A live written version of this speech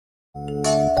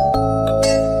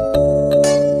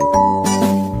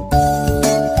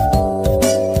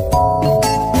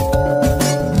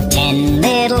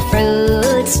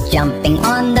Jumping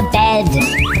on the bed,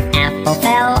 apple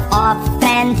fell off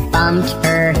and bumped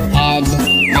her head.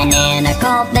 Banana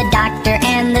called the doctor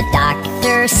and the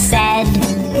doctor said,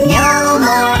 no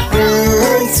more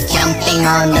fruits jumping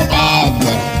on the bed.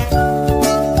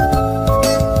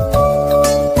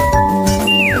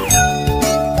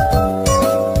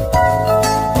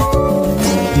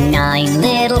 9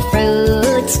 little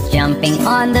fruits jumping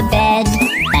on the bed.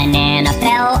 Banana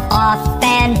fell off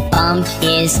and bumped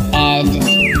his head.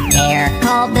 Pear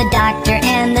called the doctor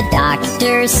and the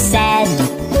doctor said,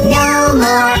 no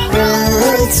more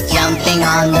fruits jumping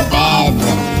on the bed.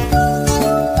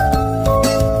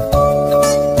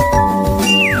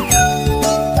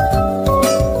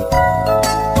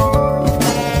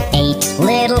 8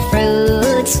 little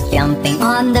fruits jumping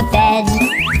on the bed.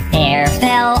 Pear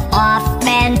fell off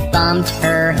and bumped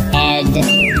her head.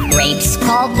 Grapes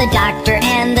called the doctor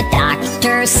and the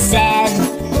doctor said,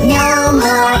 no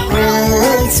more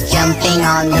fruits jumping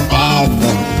on the bed.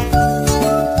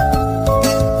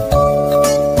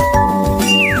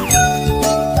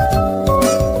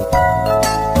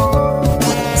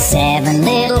 7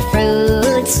 little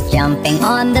fruits jumping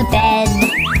on the bed.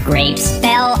 Grapes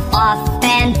fell off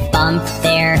and bumped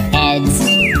their heads.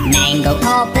 Mango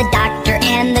called the doctor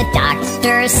and the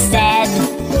doctor said,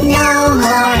 no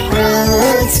more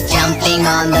fruits jumping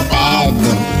on the bed.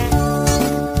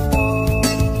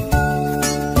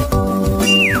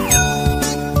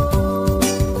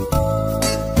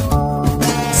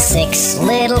 6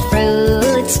 little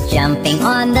fruits jumping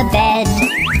on the bed.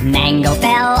 Mango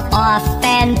fell off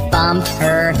and bumped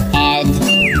her head.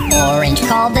 Orange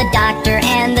called the doctor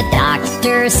and the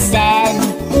doctor said,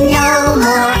 no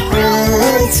more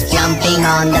fruits jumping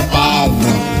on the bed.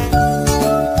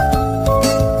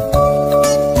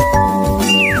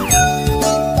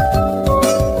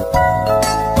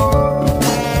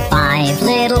 5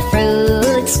 little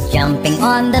fruits jumping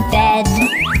on the bed.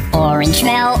 Orange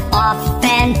fell off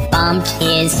and bumped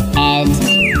his head.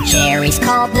 Cherries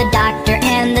called the doctor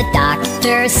and the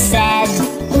doctor said,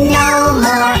 no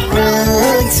more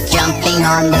fruits jumping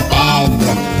on the bed.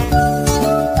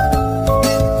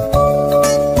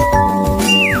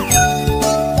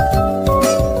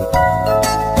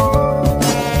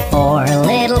 4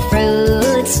 little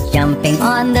fruits jumping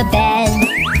on the bed.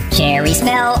 Cherries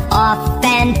fell off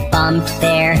and bumped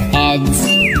their heads.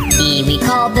 Kiwi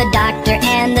called the doctor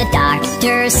and the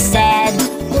doctor said,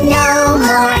 no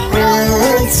more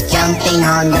fruits jumping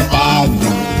on the bed.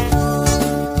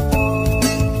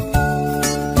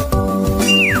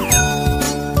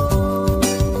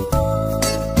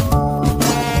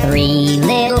 3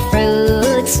 little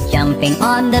fruits jumping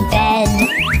on the bed.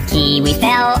 Kiwi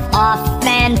fell off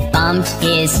and bumped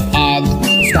his head.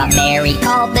 Strawberry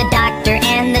called the doctor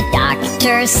and the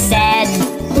doctor said,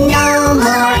 no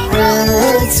more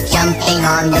fruits jumping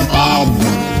on the bed.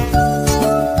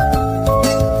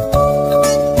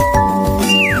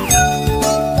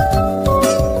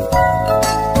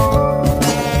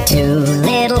 2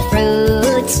 little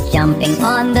fruits jumping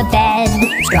on the bed.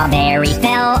 Strawberry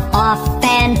fell off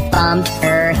and bumped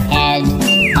her head.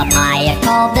 Papaya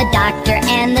called the doctor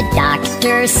and the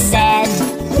doctor said,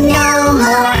 no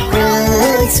more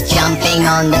fruits jumping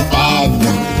on the bed.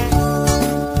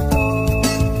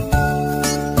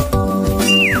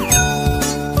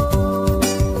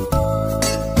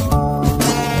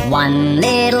 1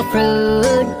 little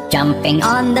fruit jumping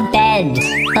on the bed.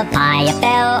 Papaya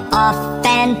fell off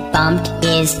and bumped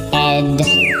his head.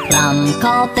 Plum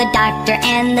called the doctor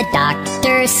and the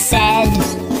doctor said,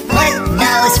 put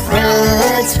those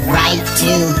fruits right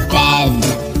to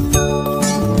bed.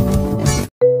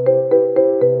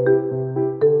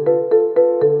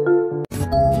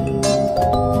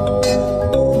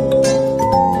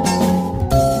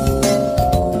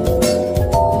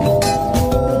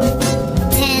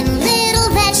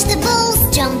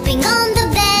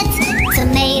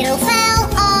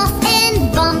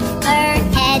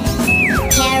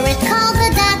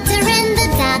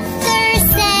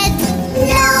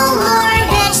 No more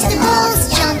vegetables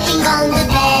jumping on the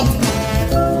bed.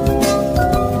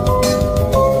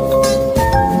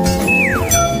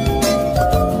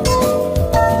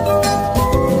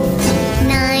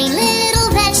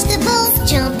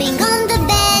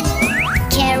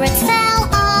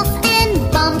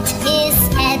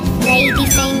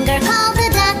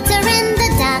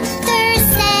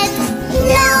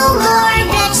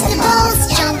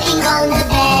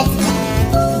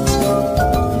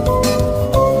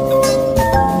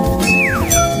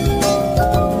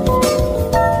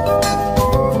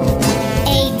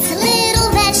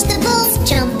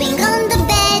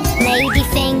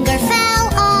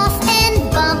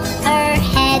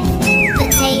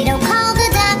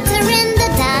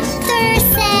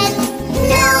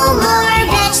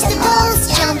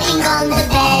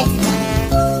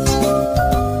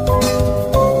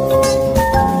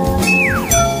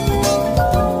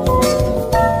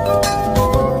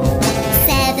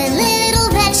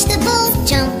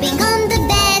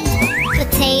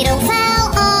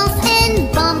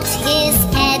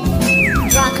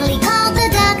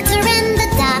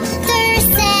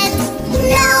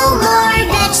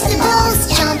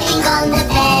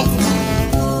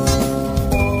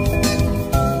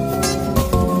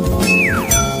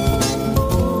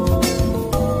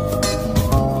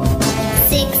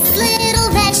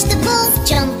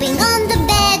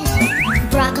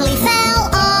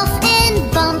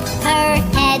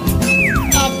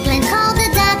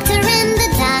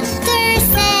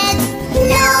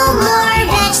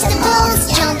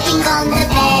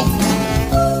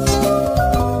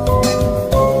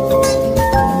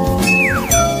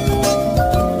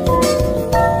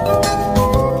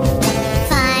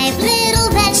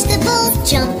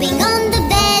 jumping